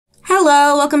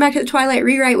Hello, welcome back to the Twilight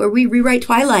Rewrite, where we rewrite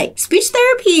Twilight. Speech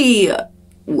therapy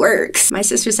works. My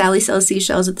sister Sally sells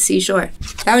seashells at the seashore.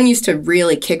 That one used to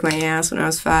really kick my ass when I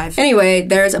was 5. Anyway,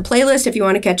 there's a playlist if you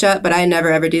want to catch up, but I never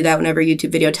ever do that whenever a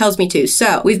YouTube video tells me to.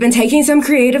 So, we've been taking some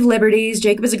creative liberties.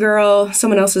 Jacob is a girl,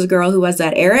 someone else is a girl. Who was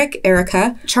that?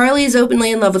 Erica. Charlie is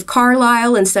openly in love with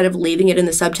Carlisle instead of leaving it in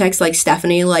the subtext like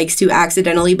Stephanie likes to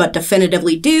accidentally but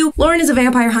definitively do. Lauren is a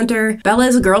vampire hunter. Bella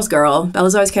is a girl's girl.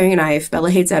 Bella's always carrying a knife.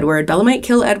 Bella hates Edward. Bella might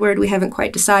kill Edward. We haven't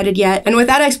quite decided yet. And with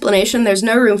that explanation, there's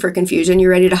no room for confusion.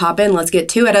 You're ready to hop in? Let's get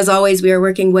to it. As always, we are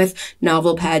working with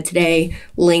Novel Pad today.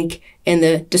 Link in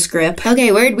the descript.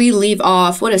 Okay, where'd we leave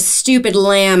off? What a stupid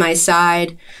lamb, I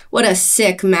sighed. What a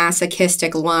sick,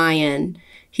 masochistic lion.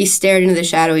 He stared into the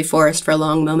shadowy forest for a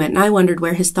long moment, and I wondered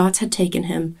where his thoughts had taken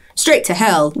him. Straight to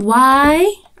hell.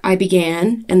 Why? I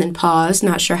began, and then paused,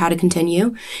 not sure how to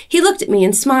continue. He looked at me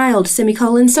and smiled,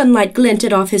 semicolon. Sunlight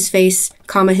glinted off his face,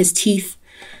 comma, his teeth.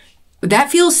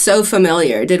 That feels so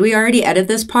familiar. Did we already edit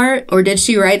this part? Or did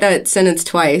she write that sentence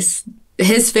twice?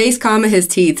 His face, comma, his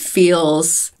teeth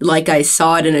feels like I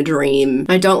saw it in a dream.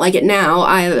 I don't like it now,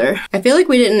 either. I feel like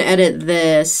we didn't edit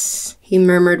this. He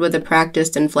murmured with a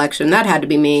practiced inflection. That had to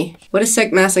be me. What a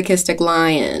sick, masochistic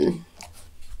lion.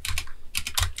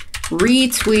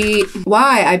 Retweet.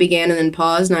 Why? I began and then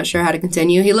paused, not sure how to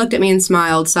continue. He looked at me and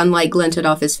smiled. Sunlight glinted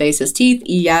off his face. His teeth.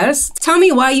 Yes. Tell me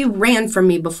why you ran from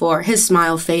me before. His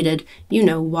smile faded. You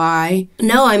know why.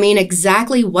 No, I mean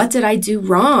exactly what did I do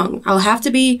wrong? I'll have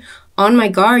to be on my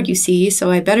guard, you see,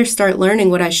 so I better start learning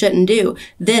what I shouldn't do.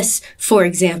 This, for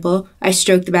example, I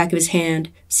stroked the back of his hand.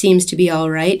 Seems to be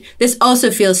all right. This also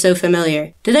feels so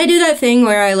familiar. Did I do that thing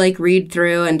where I read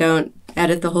through and don't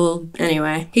edit the whole...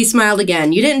 Anyway. He smiled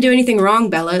again. You didn't do anything wrong,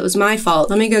 Bella. It was my fault.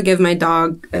 Let me go give my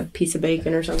dog a piece of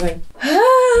bacon or something.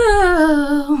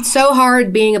 Oh, so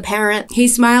hard being a parent. He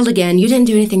smiled again. You didn't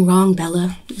do anything wrong,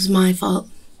 Bella. It was my fault.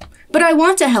 But I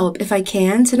want to help, if I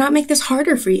can, to not make this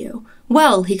harder for you.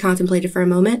 Well, he contemplated for a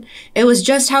moment, it was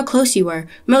just how close you were.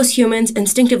 Most humans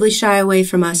instinctively shy away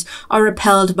from us, are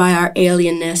repelled by our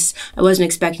alienness. I wasn't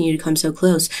expecting you to come so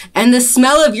close. And the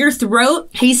smell of your throat?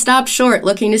 He stopped short,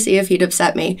 looking to see if he'd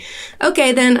upset me.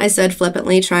 Okay then, I said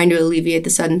flippantly, trying to alleviate the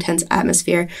sudden tense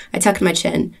atmosphere. I tucked my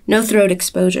chin. No throat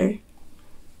exposure.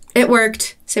 It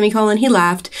worked, semicolon. He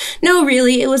laughed. No,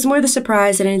 really, it was more the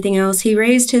surprise than anything else. He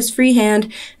raised his free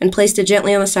hand and placed it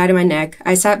gently on the side of my neck.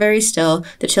 I sat very still,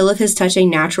 the chill of his touch a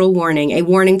natural warning, a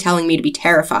warning telling me to be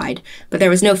terrified. But there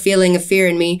was no feeling of fear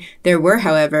in me. There were,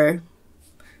 however,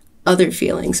 other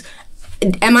feelings.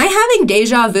 Am I having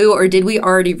deja vu, or did we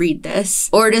already read this?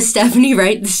 Or does Stephanie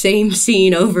write the same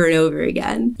scene over and over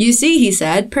again? You see, he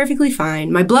said, perfectly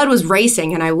fine. My blood was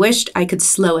racing, and I wished I could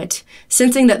slow it.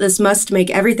 Sensing that this must make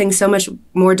everything so much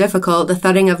more difficult, the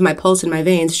thudding of my pulse in my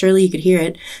veins, surely he could hear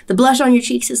it. The blush on your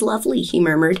cheeks is lovely, he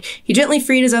murmured. He gently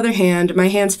freed his other hand. My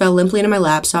hands fell limply into my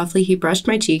lap. Softly, he brushed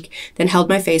my cheek, then held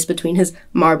my face between his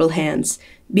marble hands.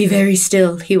 Be very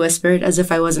still, he whispered, as if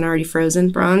I wasn't already frozen.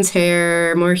 Bronze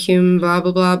hair, more human, blah,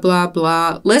 blah, blah, blah,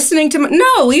 blah. Listening to my...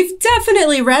 No, we've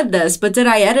definitely read this, but did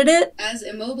I edit it? As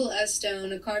immobile as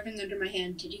stone, a carving under my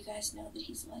hand. Did you guys know that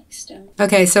he's like stone?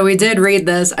 Okay, so we did read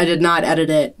this. I did not edit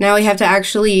it. Now we have to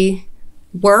actually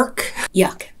work.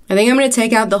 Yuck. I think I'm going to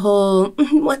take out the whole,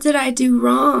 what did I do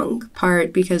wrong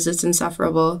part because it's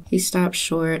insufferable. He stopped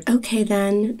short. Okay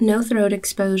then, no throat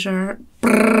exposure.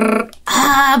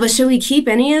 But should we keep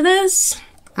any of this?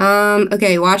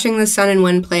 Okay, watching the sun and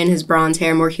wind play in his bronze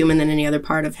hair, more human than any other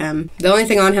part of him. The only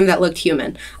thing on him that looked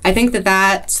human. I think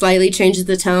that slightly changes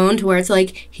the tone to where it's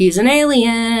like, he's an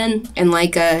alien, in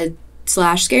like a /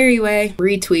 scary way.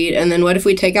 Retweet, and then what if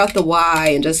we take out the Y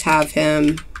and just have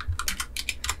him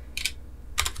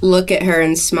look at her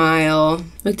and smile.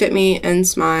 Looked at me and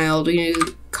smiled.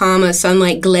 Comma,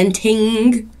 sunlight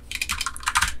glinting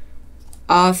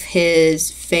off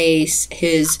his face,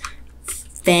 his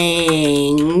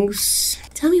fangs.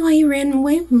 Tell me why you ran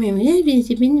away from him.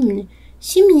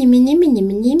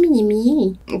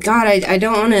 God, I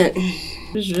don't want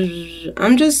to...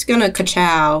 I'm just gonna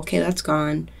ka-chow. Okay, that's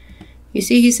gone. You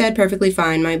see, he said perfectly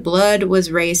fine. My blood was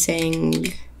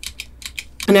racing,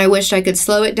 and I wished I could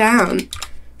slow it down.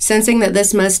 Sensing that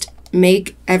this must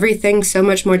make everything so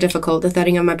much more difficult, the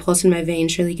thudding of my pulse in my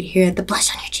veins, surely you could hear it. The blush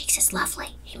on your cheeks is lovely,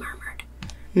 he murmured.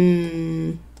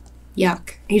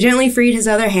 Yuck. He gently freed his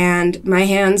other hand. My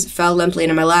hands fell limply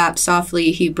into my lap.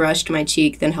 Softly, he brushed my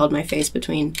cheek, then held my face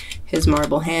between his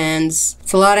marble hands.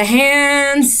 It's a lot of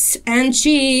hands and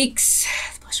cheeks.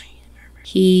 The blush on your cheeks, murmured.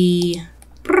 He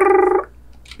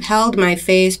held my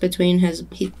face between his...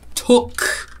 He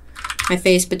took my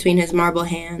face between his marble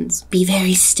hands. Be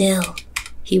very still,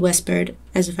 he whispered,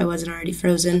 as if I wasn't already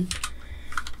frozen.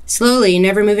 Slowly,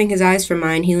 never moving his eyes from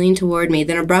mine, he leaned toward me,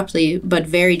 then abruptly, but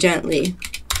very gently,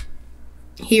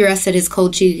 he rested his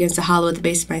cold cheek against a hollow at the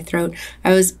base of my throat.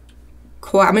 I'm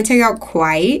gonna take out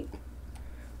quite,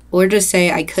 or just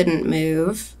say I couldn't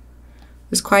move.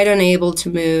 Was quite unable to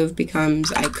move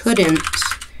becomes I couldn't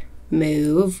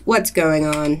move. What's going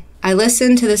on? I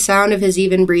listened to the sound of his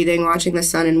even breathing, watching the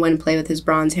sun and wind play with his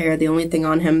bronze hair, the only thing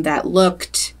on him that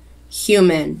looked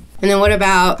human. And then what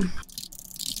about...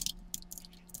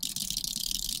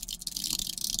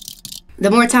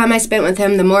 The more time I spent with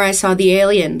him, the more I saw the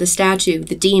alien, the statue,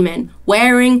 the demon,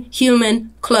 wearing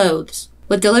human clothes.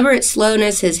 With deliberate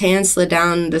slowness, his hand slid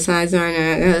down the sides of my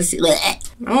neck. I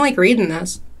don't like reading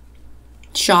this.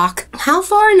 Shock. How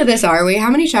far into this are we? How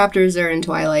many chapters are in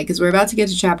Twilight? Because we're about to get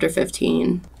to chapter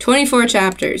 15. 24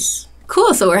 chapters.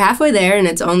 Cool, so we're halfway there, and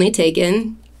it's only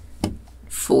taken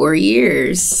 4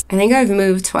 years. I think I've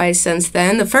moved twice since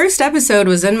then. The first episode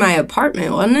was in my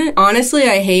apartment, wasn't it? Honestly,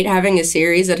 I hate having a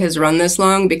series that has run this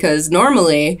long because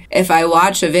normally, if I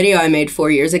watch a video I made 4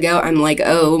 years ago, I'm like,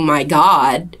 oh my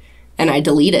god, and I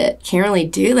delete it. Can't really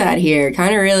do that here.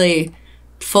 Kind of really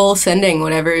full sending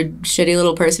whatever shitty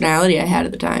little personality I had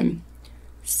at the time.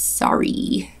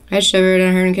 Sorry. I shivered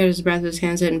and heard him catch his breath with his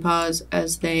hands hit and pause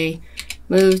as they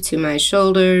moved to my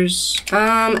shoulders.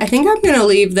 I think I'm gonna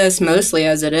leave this mostly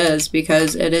as it is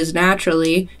because it is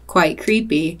naturally quite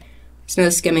creepy. There's no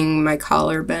skimming my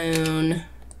collarbone.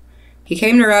 He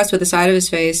came to rest with the side of his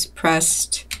face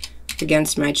pressed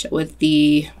against my chest, with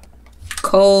the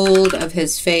cold of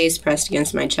his face pressed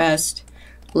against my chest,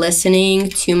 listening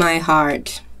to my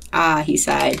heart. Ah, he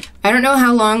sighed. I don't know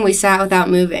how long we sat without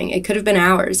moving. It could have been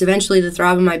hours. Eventually, the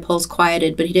throb of my pulse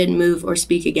quieted, but he didn't move or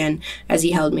speak again as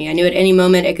he held me. I knew at any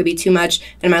moment it could be too much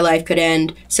and my life could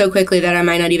end so quickly that I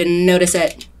might not even notice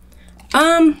it.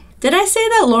 Did I say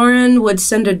that Lauren would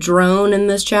send a drone in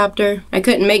this chapter? I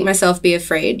couldn't make myself be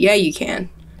afraid. Yeah, you can.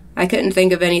 I couldn't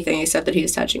think of anything except that he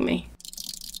was touching me.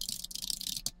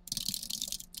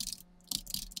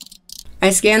 I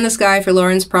scanned the sky for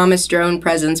Lauren's promised drone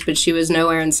presence, but she was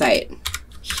nowhere in sight.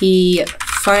 He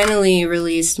finally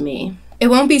released me. It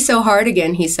won't be so hard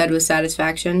again, he said with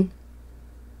satisfaction.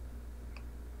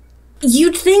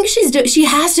 You'd think she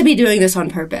has to be doing this on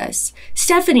purpose.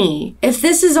 Stephanie, if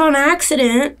this is on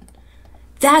accident,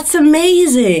 that's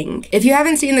amazing. If you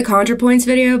haven't seen the ContraPoints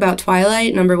video about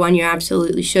Twilight, number one, you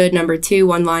absolutely should. Number two,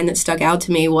 one line that stuck out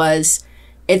to me was,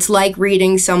 it's like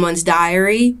reading someone's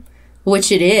diary,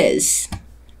 which it is.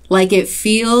 Like, it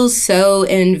feels so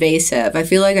invasive. I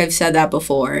feel like I've said that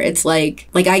before. It's like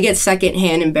I get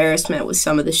secondhand embarrassment with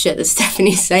some of the shit that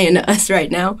Stephanie's saying to us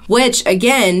right now, which,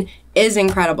 again, is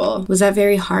incredible. Was that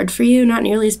very hard for you? Not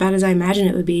nearly as bad as I imagined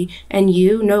it would be. And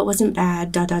you? No, it wasn't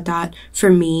bad, ...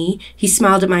 For me? He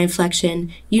smiled at my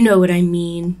inflection. You know what I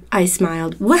mean. I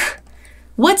smiled.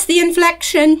 What's the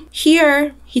inflection?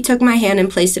 Here. He took my hand and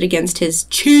placed it against his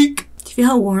cheek. Do you feel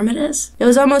how warm it is? It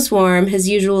was almost warm, his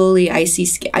usually icy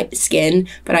skin,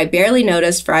 but I barely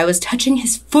noticed, for I was touching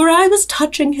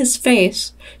his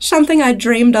face, something I'd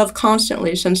dreamed of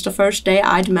constantly since the first day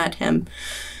I'd met him.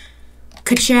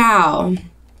 Ka-chow.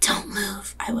 Don't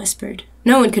move, I whispered.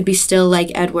 No one could be still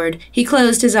like Edward. He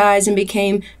closed his eyes and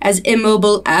became as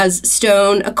immobile as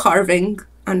stone, a carving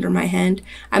under my hand.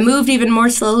 I moved even more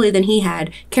slowly than he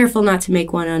had, careful not to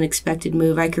make one unexpected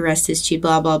move. I caressed his cheek,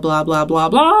 blah, blah, blah, blah, blah,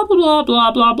 blah, blah,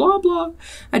 blah, blah, blah, blah.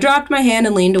 I dropped my hand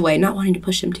and leaned away, not wanting to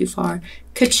push him too far.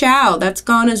 Ka-chow, that's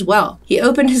gone as well. He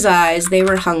opened his eyes. They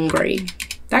were hungry.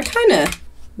 That kind of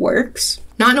works.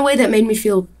 Not in a way that made me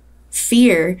feel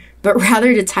fear, but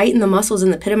rather to tighten the muscles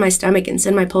in the pit of my stomach and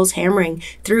send my pulse hammering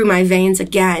through my veins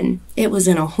again. It was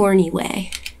in a horny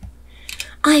way.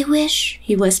 I wish,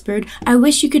 he whispered, I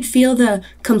wish you could feel the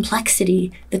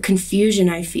complexity, the confusion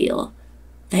I feel,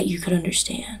 that you could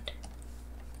understand.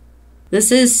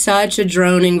 This is such a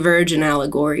droning virgin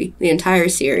allegory, the entire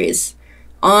series.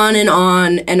 On and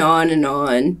on and on and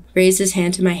on. Raised his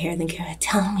hand to my hair, then go ahead,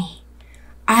 tell me.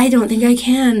 I don't think I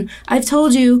can. I've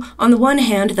told you, on the one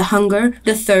hand, the hunger,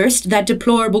 the thirst, that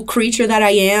deplorable creature that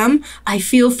I am. I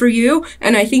feel for you,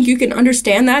 and I think you can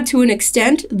understand that to an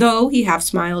extent, though, he half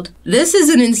smiled. This is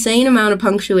an insane amount of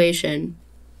punctuation.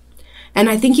 And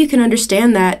I think you can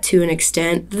understand that to an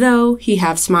extent, though, he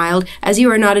half smiled, as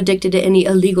you are not addicted to any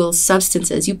illegal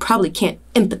substances. You probably can't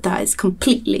empathize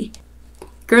completely.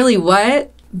 Girly,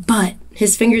 what? But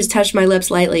his fingers touched my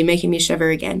lips lightly, making me shiver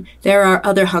again. There are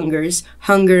other hungers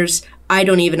I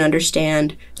don't even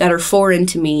understand, that are foreign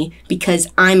to me because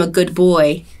I'm a good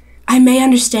boy. I may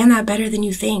understand that better than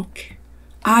you think.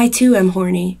 I, too, am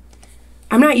horny.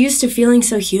 I'm not used to feeling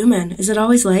so human. Is it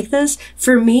always like this?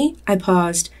 For me? I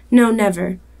paused. No,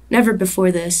 never. Never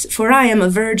before this, for I am a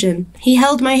virgin. He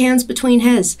held my hands between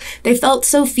his. They felt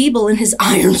so feeble in his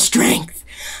iron strength.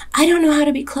 I don't know how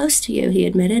to be close to you, he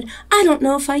admitted. I don't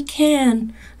know if I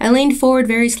can. I leaned forward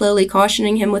very slowly,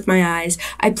 cautioning him with my eyes.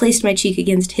 I placed my cheek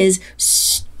against his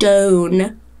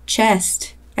stone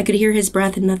chest. I could hear his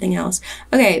breath and nothing else.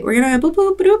 Okay, we're gonna boop,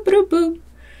 boop, boop, boop, boop.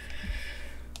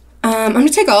 I'm gonna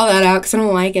take all that out because I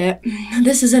don't like it.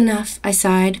 This is enough, I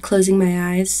sighed, closing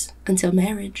my eyes. Until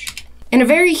marriage. In a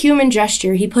very human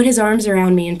gesture, he put his arms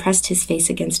around me and pressed his face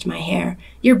against my hair.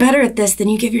 You're better at this than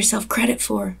you give yourself credit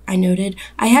for, I noted.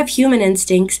 I have human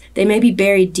instincts. They may be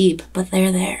buried deep, but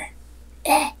they're there.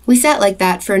 We sat like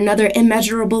that for another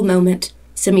immeasurable moment.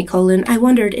 Semicolon. I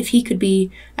wondered if he could be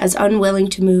as unwilling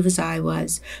to move as I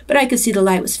was. But I could see the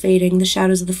light was fading, the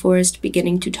shadows of the forest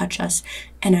beginning to touch us,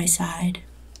 and I sighed.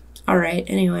 All right,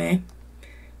 anyway.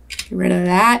 Get rid of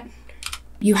that.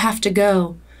 You have to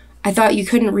go. I thought you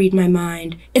couldn't read my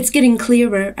mind. It's getting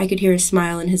clearer. I could hear a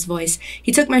smile in his voice.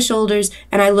 He took my shoulders,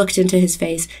 and I looked into his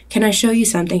face. Can I show you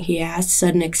something, he asked,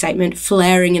 sudden excitement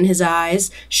flaring in his eyes.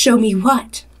 Show me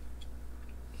what?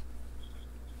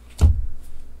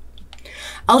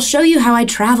 I'll show you how I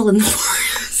travel in the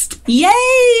forest. Yay!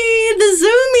 The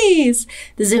zoomies!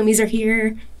 The zoomies are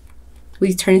here.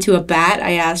 We turn into a bat?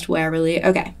 I asked warily.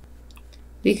 Okay.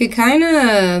 We could kind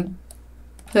of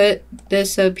put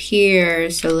this up here,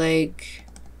 so like...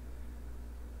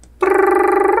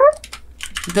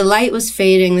 The light was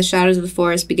fading, the shadows of the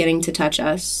forest beginning to touch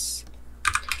us.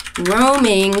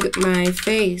 Roaming my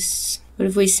face. What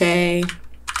if we say...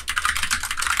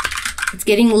 It's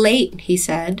getting late, he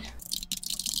said.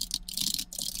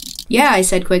 Yeah, I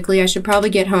said quickly, I should probably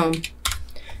get home.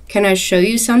 Can I show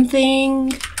you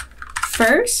something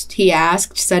first? He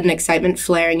asked, sudden excitement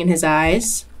flaring in his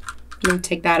eyes. I'm gonna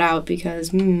take that out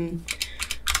because,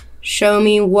 Show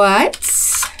me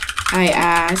what? I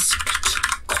asked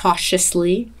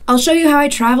cautiously. I'll show you how I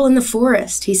travel in the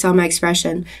forest, he saw my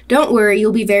expression. Don't worry,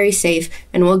 you'll be very safe,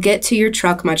 and we'll get to your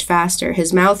truck much faster.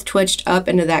 His mouth twitched up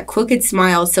into that crooked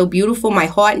smile so beautiful my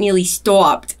heart nearly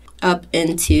stopped. Up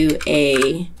into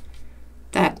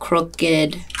that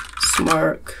crooked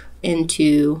smirk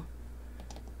into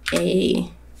a...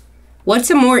 What's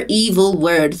a more evil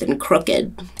word than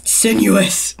crooked?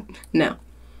 Sinuous. No.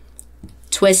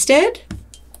 Twisted?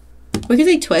 We could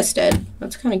say twisted.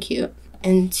 That's kind of cute.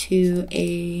 Into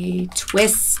a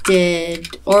twisted...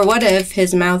 Or what if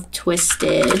his mouth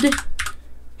twisted?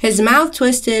 His mouth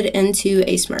twisted into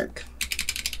a smirk.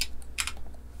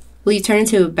 Will you turn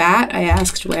into a bat? I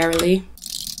asked warily.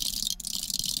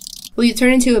 Will you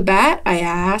turn into a bat? I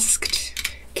asked,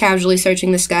 casually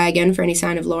searching the sky again for any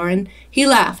sign of Lauren. He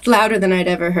laughed, louder than I'd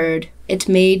ever heard. It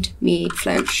made me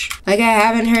flinch. Like I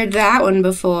haven't heard that one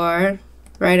before.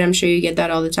 Right, I'm sure you get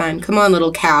that all the time. Come on,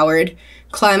 little coward.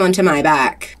 Climb onto my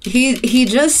back. He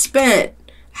just spent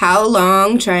how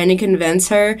long trying to convince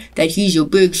her that he's a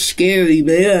big scary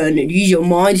man and he's a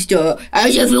monster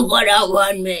as if you would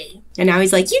outrun me. And now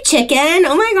he's like, you chicken!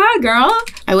 Oh my god, girl!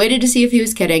 I waited to see if he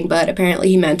was kidding, but apparently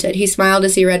he meant it. He smiled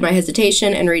as he read my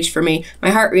hesitation and reached for me. My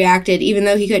heart reacted. Even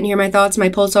though he couldn't hear my thoughts, my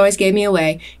pulse always gave me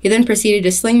away. He then proceeded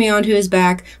to sling me onto his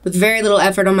back with very little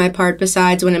effort on my part,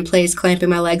 besides when in place, clamping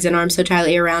my legs and arms so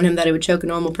tightly around him that it would choke a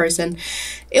normal person.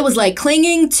 It was like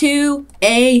clinging to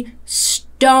a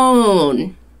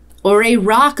stone or a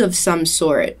rock of some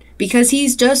sort, because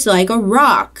he's just like a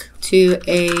rock to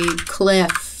a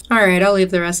cliff. All right, I'll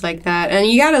leave the rest like that. And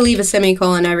you gotta leave a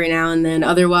semicolon every now and then.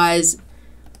 Otherwise,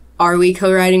 are we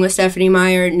co-writing with Stephanie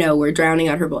Meyer? No, we're drowning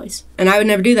out her voice. And I would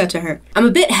never do that to her. I'm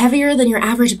a bit heavier than your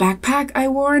average backpack, I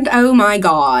warned. Oh my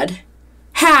god.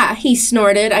 Ha! He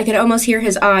snorted. I could almost hear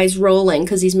his eyes rolling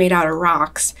because he's made out of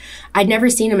rocks. I'd never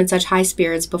seen him in such high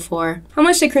spirits before. How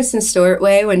much did Kristen Stewart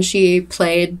weigh when she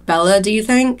played Bella, do you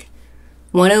think?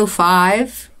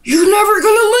 105? You're never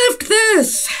gonna lift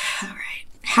this! All right.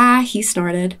 Ha, he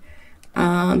snorted.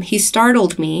 He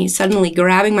startled me, suddenly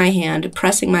grabbing my hand,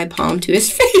 pressing my palm to his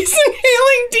face,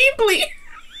 inhaling deeply.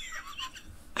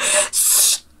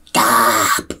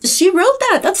 Stop! She wrote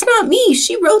that. That's not me.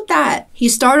 She wrote that. He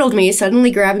startled me,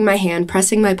 suddenly grabbing my hand,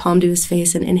 pressing my palm to his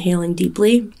face, and inhaling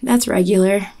deeply. That's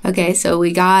regular. Okay, so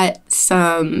we got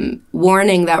some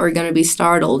warning that we're gonna be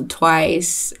startled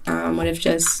twice. What if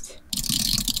just...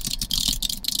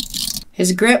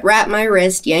 His grip wrapped my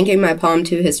wrist, yanking my palm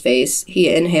to his face.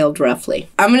 He inhaled roughly.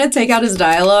 I'm gonna take out his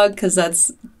dialogue because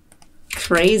that's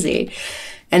crazy.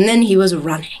 And then he was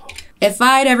running. If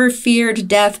I'd ever feared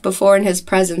death before in his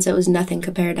presence, it was nothing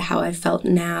compared to how I felt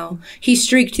now. He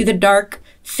streaked through the dark,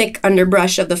 thick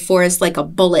underbrush of the forest like a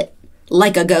bullet,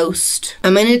 like a ghost.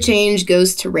 I'm gonna change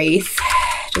ghost to wraith,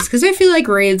 just because I feel like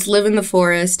wraiths live in the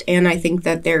forest, and I think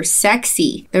that they're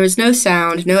sexy. There was no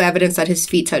sound, no evidence that his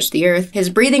feet touched the earth. His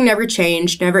breathing never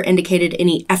changed, never indicated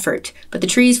any effort. But the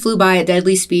trees flew by at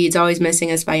deadly speeds, always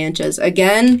missing us by inches.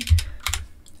 Again,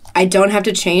 I don't have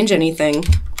to change anything.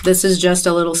 This is just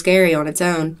a little scary on its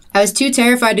own. I was too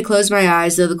terrified to close my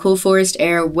eyes, though the cool forest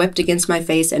air whipped against my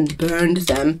face and burned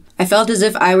them. I felt as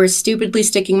if I were stupidly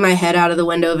sticking my head out of the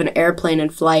window of an airplane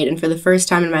in flight, and for the first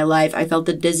time in my life, I felt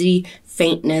the dizzy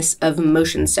faintness of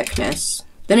motion sickness.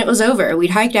 Then it was over.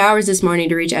 We'd hiked hours this morning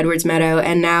to reach Edwards Meadow,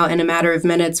 and now, in a matter of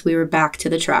minutes, we were back to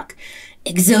the truck.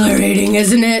 Exhilarating,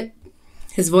 isn't it?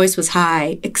 His voice was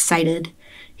high, excited.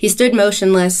 He stood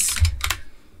motionless,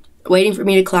 waiting for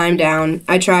me to climb down.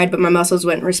 I tried, but my muscles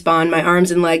wouldn't respond. My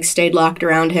arms and legs stayed locked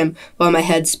around him while my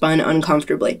head spun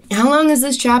uncomfortably. How long is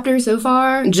this chapter so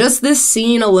far? Just this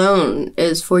scene alone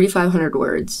is 4,500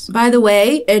 words. By the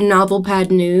way, in Novel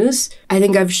Pad News, I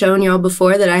think I've shown y'all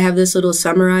before that I have this little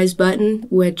summarize button,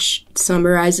 which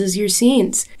summarizes your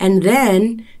scenes. And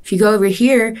then, if you go over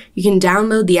here, you can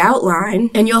download the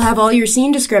outline, and you'll have all your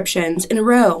scene descriptions in a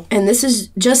row. And this is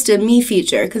just a me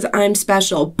feature, because I'm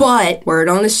special. But word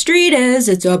on the street is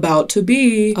it's about to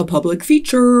be a public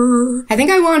feature. I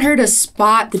think I want her to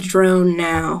spot the drone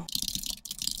now.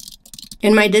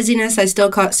 In my dizziness, I still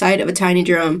caught sight of a tiny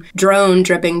drone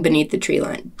dripping beneath the tree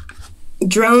line.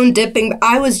 Drone dipping.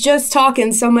 I was just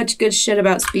talking so much good shit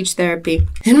about speech therapy.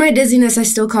 In my dizziness, I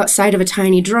still caught sight of a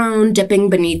tiny drone dipping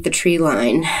beneath the tree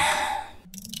line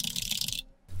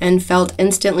and felt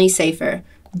instantly safer.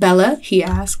 Bella, he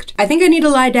asked. I think I need to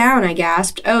lie down, I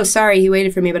gasped. Oh, sorry, he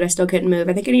waited for me, but I still couldn't move.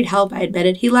 I think I need help, I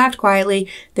admitted. He laughed quietly,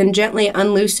 then gently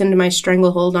unloosened my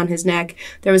stranglehold on his neck.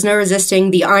 There was no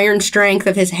resisting the iron strength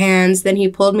of his hands. Then he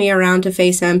pulled me around to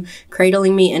face him,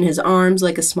 cradling me in his arms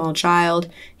like a small child.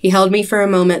 He held me for a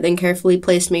moment, then carefully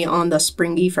placed me on the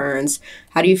springy ferns.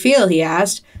 How do you feel? He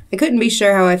asked. I couldn't be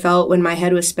sure how I felt when my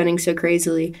head was spinning so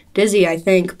crazily. Dizzy, I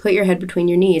think. Put your head between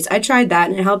your knees. I tried that,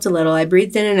 and it helped a little. I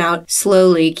breathed in and out,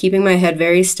 slowly, keeping my head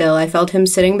very still. I felt him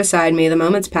sitting beside me. The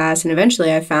moments passed, and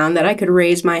eventually I found that I could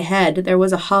raise my head. There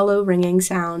was a hollow, ringing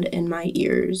sound in my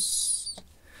ears.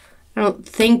 I don't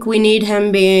think we need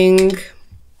him being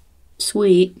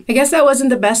sweet. I guess that wasn't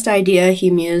the best idea, he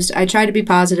mused. I tried to be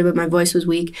positive, but my voice was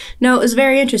weak. No, it was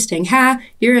very interesting. Ha!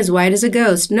 You're as white as a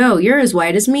ghost. No, you're as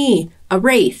white as me. A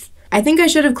wraith. I think I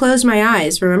should have closed my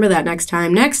eyes. Remember that next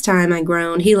time. Next time, I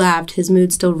groaned. He laughed, his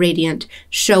mood still radiant.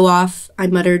 Show off, I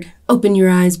muttered. Open your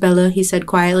eyes, Bella, he said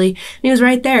quietly. And he was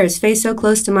right there, his face so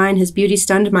close to mine, his beauty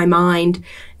stunned my mind.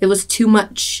 It was too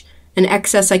much. An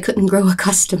excess I couldn't grow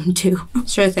accustomed to.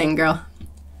 Sure thing, girl.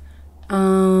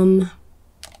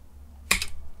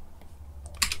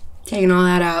 Taking all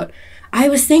that out. I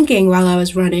was thinking while I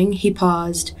was running, he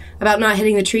paused. About not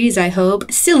hitting the trees, I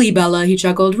hope. Silly Bella, he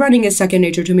chuckled. Running is second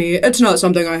nature to me. It's not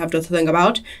something I have to think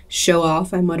about. Show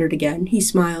off, I muttered again. He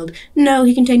smiled. No,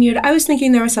 he continued. I was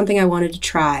thinking there was something I wanted to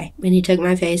try. And he took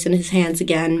my face in his hands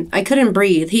again. I couldn't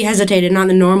breathe. He hesitated, not in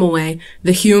the normal way.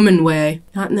 The human way.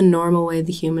 Not in the normal way,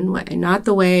 the human way. Not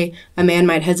the way a man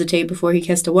might hesitate before he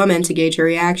kissed a woman to gauge her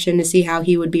reaction, to see how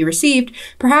he would be received.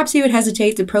 Perhaps he would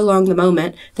hesitate to prolong the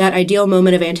moment, that ideal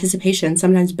moment of anticipation,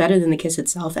 sometimes better than the kiss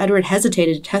itself. Edward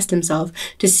hesitated to test himself,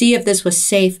 to see if this was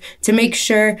safe, to make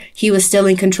sure he was still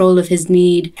in control of his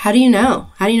need. How do you know?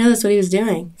 How do you know that's what he was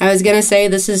doing? I was gonna say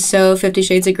this is so 50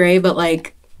 Shades of Grey, but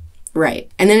like, right.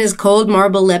 And then his cold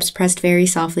marble lips pressed very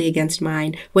softly against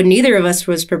mine. What neither of us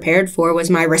was prepared for was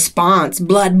my response.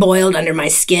 Blood boiled under my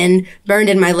skin, burned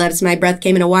in my lips. My breath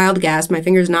came in a wild gasp. My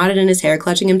fingers knotted in his hair,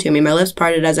 clutching him to me. My lips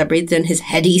parted as I breathed in his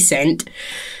heady scent.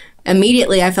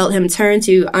 Immediately, I felt him turn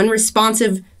to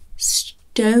unresponsive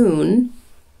stone.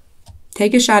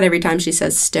 Take a shot every time she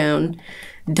says stone.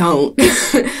 Don't.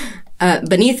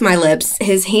 Beneath my lips,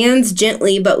 his hands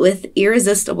gently but with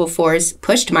irresistible force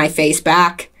pushed my face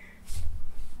back.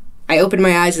 I opened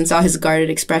my eyes and saw his guarded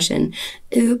expression.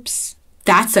 Oops.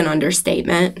 That's an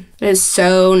understatement. That is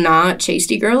so not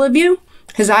chasty girl of you.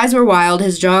 His eyes were wild,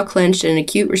 his jaw clenched in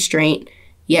acute restraint,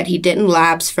 yet he didn't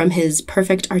lapse from his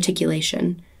perfect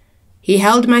articulation. He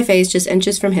held my face just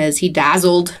inches from his. He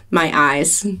dazzled my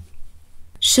eyes.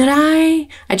 Should I?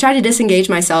 I tried to disengage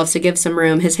myself to give some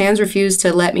room. His hands refused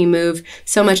to let me move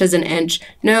so much as an inch.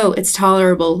 No, it's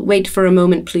tolerable. Wait for a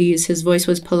moment, please. His voice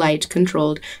was polite,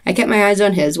 controlled. I kept my eyes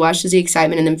on his, watched as the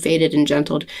excitement in them faded and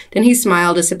gentled. Then he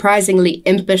smiled, a surprisingly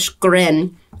impish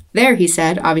grin. There, he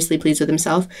said, obviously pleased with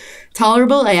himself.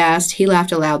 Tolerable? I asked. He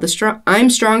laughed aloud. I'm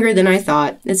stronger than I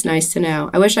thought. It's nice to know.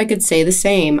 I wish I could say the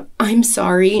same. I'm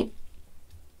sorry.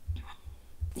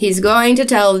 He's going to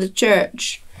tell the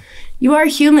church. You are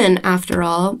human, after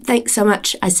all. Thanks so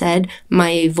much, I said,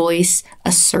 my voice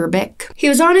acerbic. He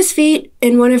was on his feet.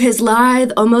 In one of his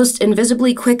lithe, almost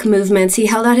invisibly quick movements, he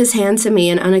held out his hand to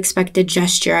me, an unexpected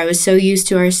gesture. I was so used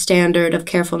to our standard of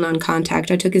careful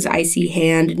non-contact. I took his icy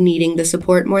hand, needing the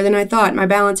support more than I thought. My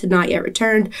balance had not yet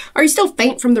returned. Are you still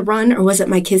faint from the run, or was it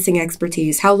my kissing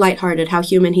expertise? How lighthearted, how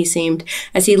human he seemed.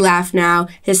 As he laughed now,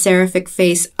 his seraphic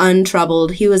face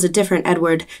untroubled. He was a different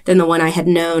Edward than the one I had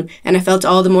known, and I felt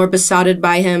all the more besotted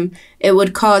by him. It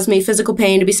would cause me physical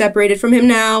pain to be separated from him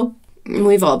now.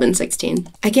 We've all been 16.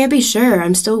 I can't be sure.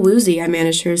 I'm still woozy, I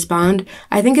managed to respond.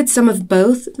 I think it's some of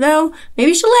both, though.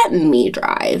 Maybe you should let me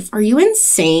drive. Are you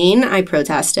insane? I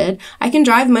protested. I can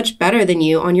drive much better than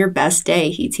you on your best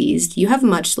day, he teased. You have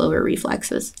much slower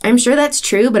reflexes. I'm sure that's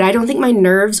true, but I don't think my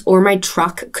nerves or my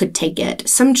truck could take it.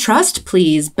 Some trust,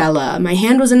 please, Bella. My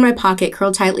hand was in my pocket,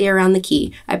 curled tightly around the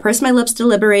key. I pursed my lips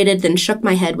deliberated, then shook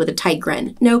my head with a tight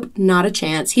grin. Nope, not a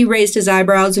chance. He raised his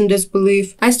eyebrows in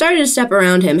disbelief. I started to step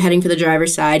around him, heading for the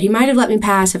driver's side. He might have let me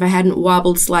pass if I hadn't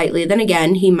wobbled slightly. Then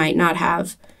again, he might not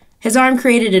have. His arm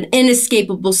created an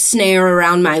inescapable snare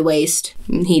around my waist.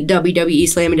 He WWE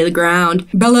slammed me to the ground.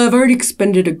 Bella, I've already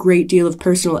expended a great deal of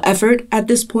personal effort at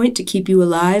this point to keep you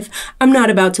alive. I'm not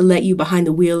about to let you behind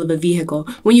the wheel of a vehicle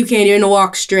when you can't even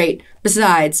walk straight.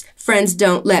 Besides, friends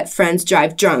don't let friends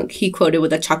drive drunk, he quoted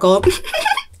with a chuckle.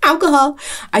 Alcohol.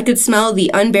 I could smell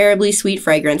the unbearably sweet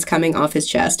fragrance coming off his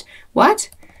chest. What?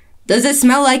 Does it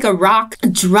smell like a rock?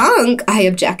 Drunk, I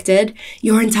objected.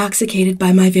 You're intoxicated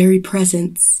by my very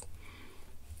presence.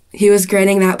 He was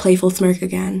grinning that playful smirk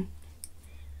again.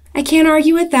 I can't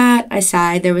argue with that, I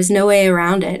sighed. There was no way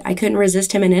around it. I couldn't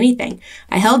resist him in anything.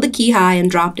 I held the key high and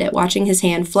dropped it, watching his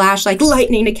hand flash like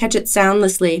lightning to catch it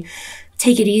soundlessly.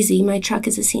 Take it easy. My truck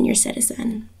is a senior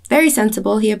citizen. Very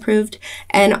sensible, he approved.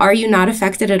 And are you not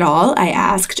affected at all? I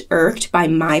asked, irked by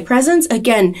my presence.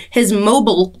 Again, his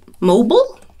Noble?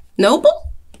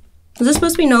 Was this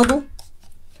supposed to be noble?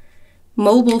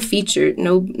 Mobile featured.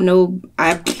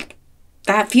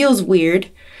 That feels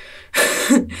weird.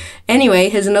 Anyway,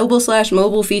 his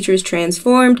noble/mobile features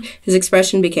transformed. His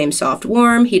expression became soft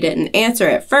warm. He didn't answer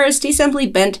at first. He simply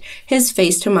bent his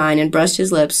face to mine and brushed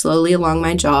his lips slowly along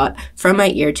my jaw, from my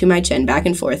ear to my chin, back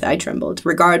and forth. I trembled.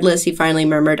 Regardless, he finally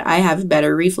murmured, I have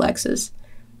better reflexes.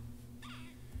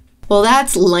 Well,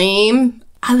 that's lame.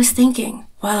 I was thinking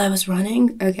while I was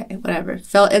running. Okay, whatever.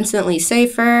 Felt instantly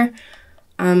safer.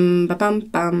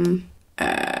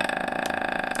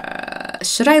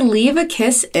 Should I leave a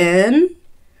kiss in?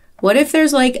 What if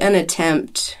there's like an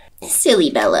attempt? Silly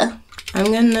Bella.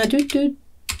 I'm gonna doot.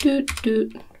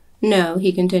 No,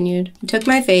 he continued. He took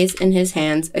my face in his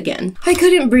hands again. I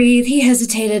couldn't breathe. He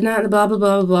hesitated, not the blah, blah,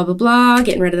 blah, blah, blah, blah.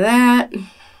 Getting rid of that.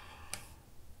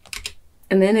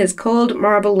 And then his cold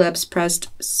marble lips pressed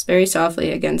very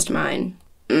softly against mine.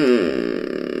 You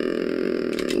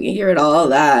hear it all,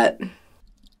 that.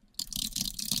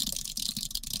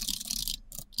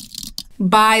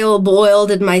 Bile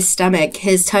boiled in my stomach.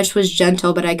 His touch was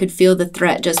gentle, but I could feel the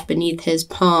threat just beneath his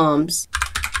palms.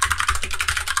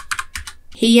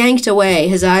 He yanked away.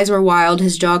 His eyes were wild,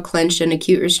 his jaw clenched in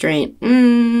acute restraint.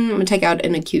 I'm gonna take out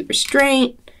an acute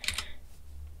restraint.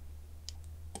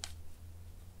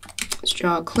 His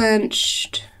jaw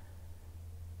clenched.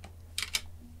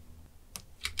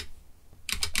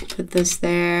 Put this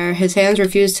there. His hands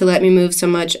refused to let me move so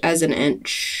much as an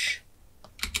inch.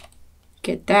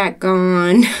 Get that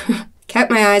gone.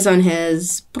 Kept my eyes on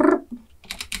his.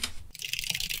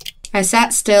 I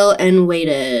sat still and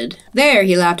waited. There,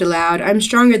 he laughed aloud. I'm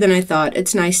stronger than I thought.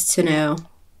 It's nice to know.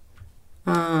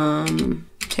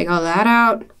 Take all that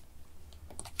out.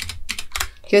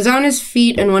 He was on his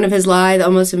feet in one of his lithe,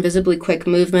 almost invisibly quick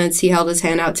movements. He held his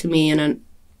hand out to me in an...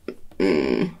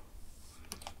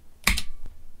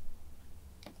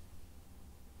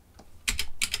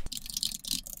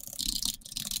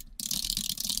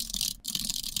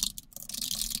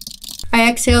 I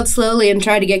exhaled slowly and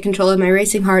tried to get control of my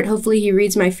racing heart. Hopefully he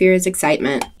reads my fear as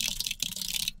excitement.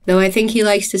 Though I think he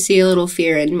likes to see a little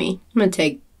fear in me. I'm gonna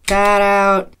take that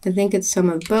out. I think it's some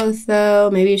of both, though.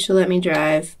 Maybe you should let me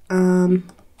drive.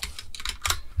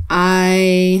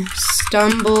 I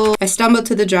stumbled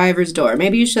to the driver's door.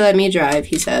 Maybe you should let me drive,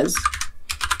 he says.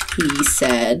 He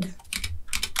said.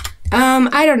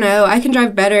 I don't know. I can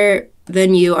drive better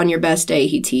than you on your best day,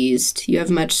 he teased. You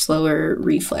have much slower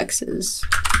reflexes.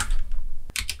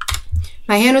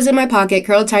 My hand was in my pocket,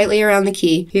 curled tightly around the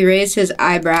key. He raised his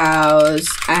eyebrows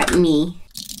at me.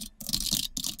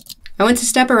 I went to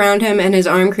step around him, and his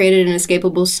arm created an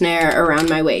inescapable snare around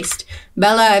my waist.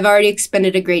 Bella, I've already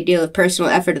expended a great deal of personal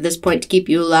effort at this point to keep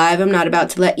you alive. I'm not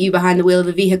about to let you behind the wheel of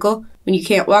a vehicle when you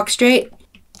can't walk straight.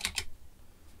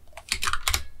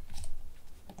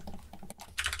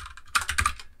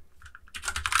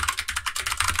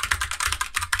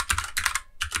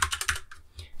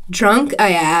 Drunk?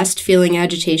 I asked, feeling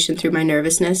agitation through my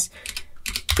nervousness.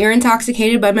 You're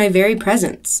intoxicated by my very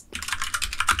presence.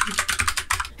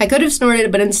 I could have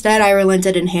snorted, but instead I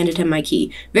relented and handed him my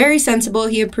key. Very sensible,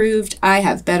 he approved. I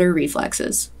have better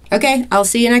reflexes. Okay, I'll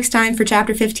see you next time for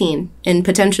chapter 15, in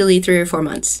potentially 3 or 4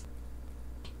 months.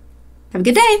 Have a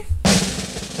good day!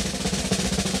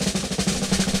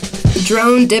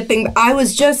 Drone dipping. I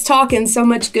was just talking so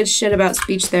much good shit about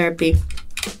speech therapy.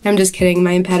 I'm just kidding.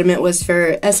 My impediment was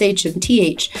for SH and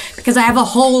TH because I have a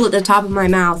hole at the top of my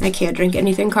mouth. I can't drink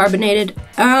anything carbonated.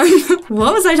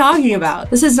 What was I talking about?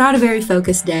 This is not a very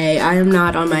focused day. I am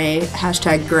not on my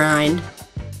hashtag grind.